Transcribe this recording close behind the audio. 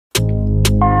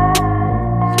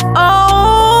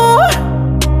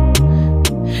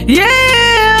Yeah.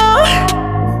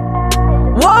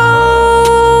 Whoa.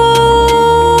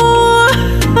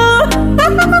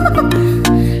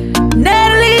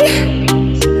 Natalie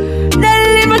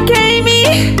McKamie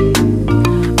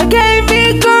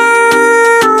girl.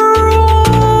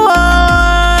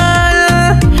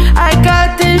 I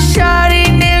got this shawty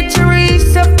named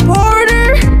Teresa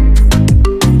Porter.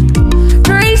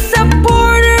 Teresa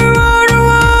Porter,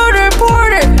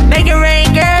 Porter. Make it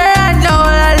rain, girl. I know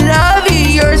I love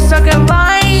you. You're so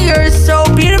divine. You're so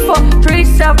beautiful.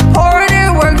 Teresa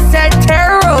Porter works at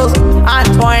Terrell's on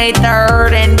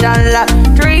 23rd and Dunlop.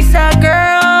 Teresa,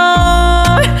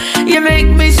 girl, you make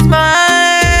me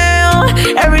smile.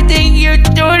 Everything you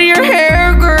do to your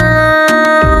hair, girl.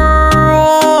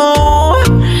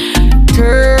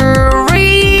 Teresa,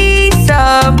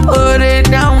 put it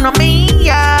down on me,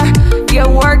 yeah. You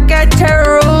work at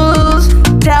Terrell's.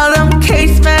 Tell them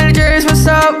case managers what's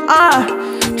up,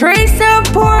 Teresa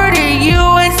Porter,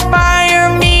 you inspire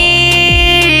me.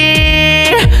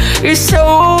 You're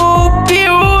so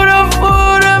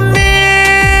beautiful to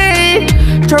me.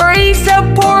 Teresa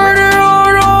Porter,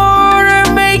 order,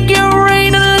 make it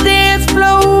rain on the dance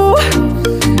floor.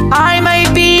 I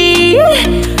might be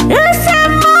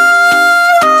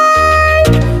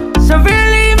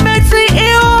severely mentally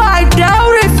ill. I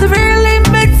doubt it. Severely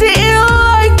mentally ill.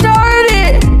 I doubt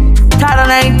it. Title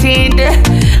 19.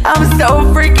 I'm so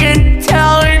freaking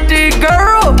talented,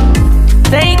 girl.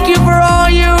 Thank you for all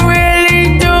you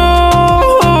really do.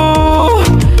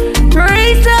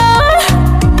 Teresa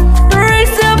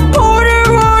Porter,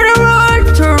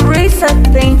 Teresa,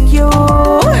 thank you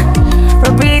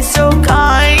for being so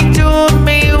kind to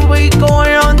me. We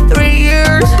going on 3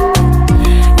 years.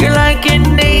 You're like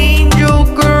an angel,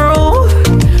 girl.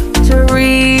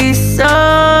 Teresa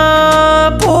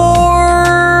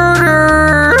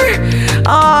Porter,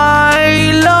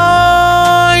 I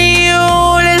love you.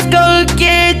 Let's go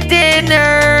get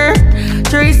dinner.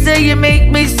 Teresa, you make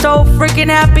me so freaking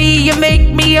happy. You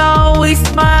make me always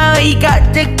smile. You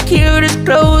got the cutest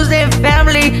clothes and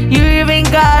family. You even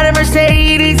got a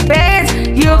Mercedes Benz.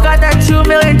 You got that $2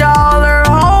 million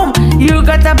home. You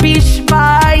got the beach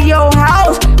by your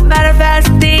house.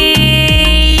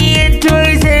 Manifesting into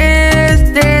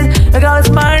existence. Look all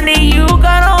this money. You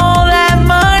got all that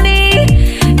money.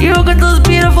 You got those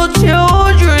beautiful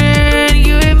children.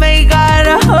 You even got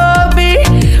a hubby.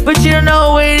 But you don't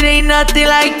know it ain't nothing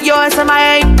like your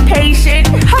semi-patient.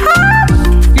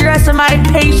 Your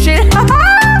semi-patient.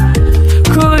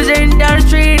 Cruising down the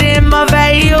street in my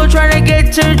veil, trying to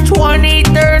get to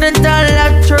 23rd and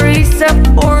Dunlop. Teresa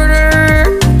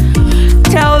Porter,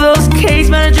 tell those case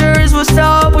managers what's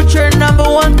up with your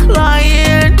 #1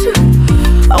 client.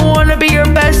 I wanna be your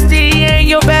bestie and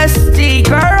your bestie,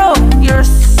 girl. You're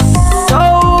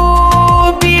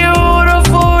so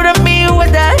beautiful to me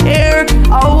with that hair.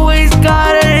 Always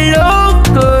gotta look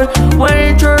good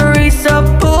when Teresa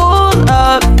pulls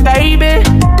up, baby.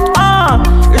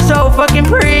 You're so fucking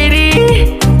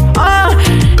pretty.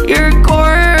 You're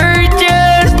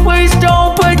gorgeous. Please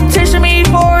don't petition me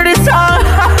for this song.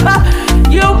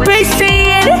 You PC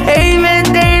and Haven,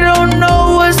 they don't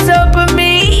know what's up with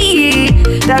me.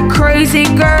 That crazy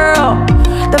girl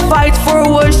that fights for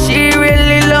what she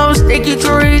really loves. Thank you,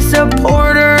 Teresa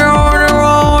Porter.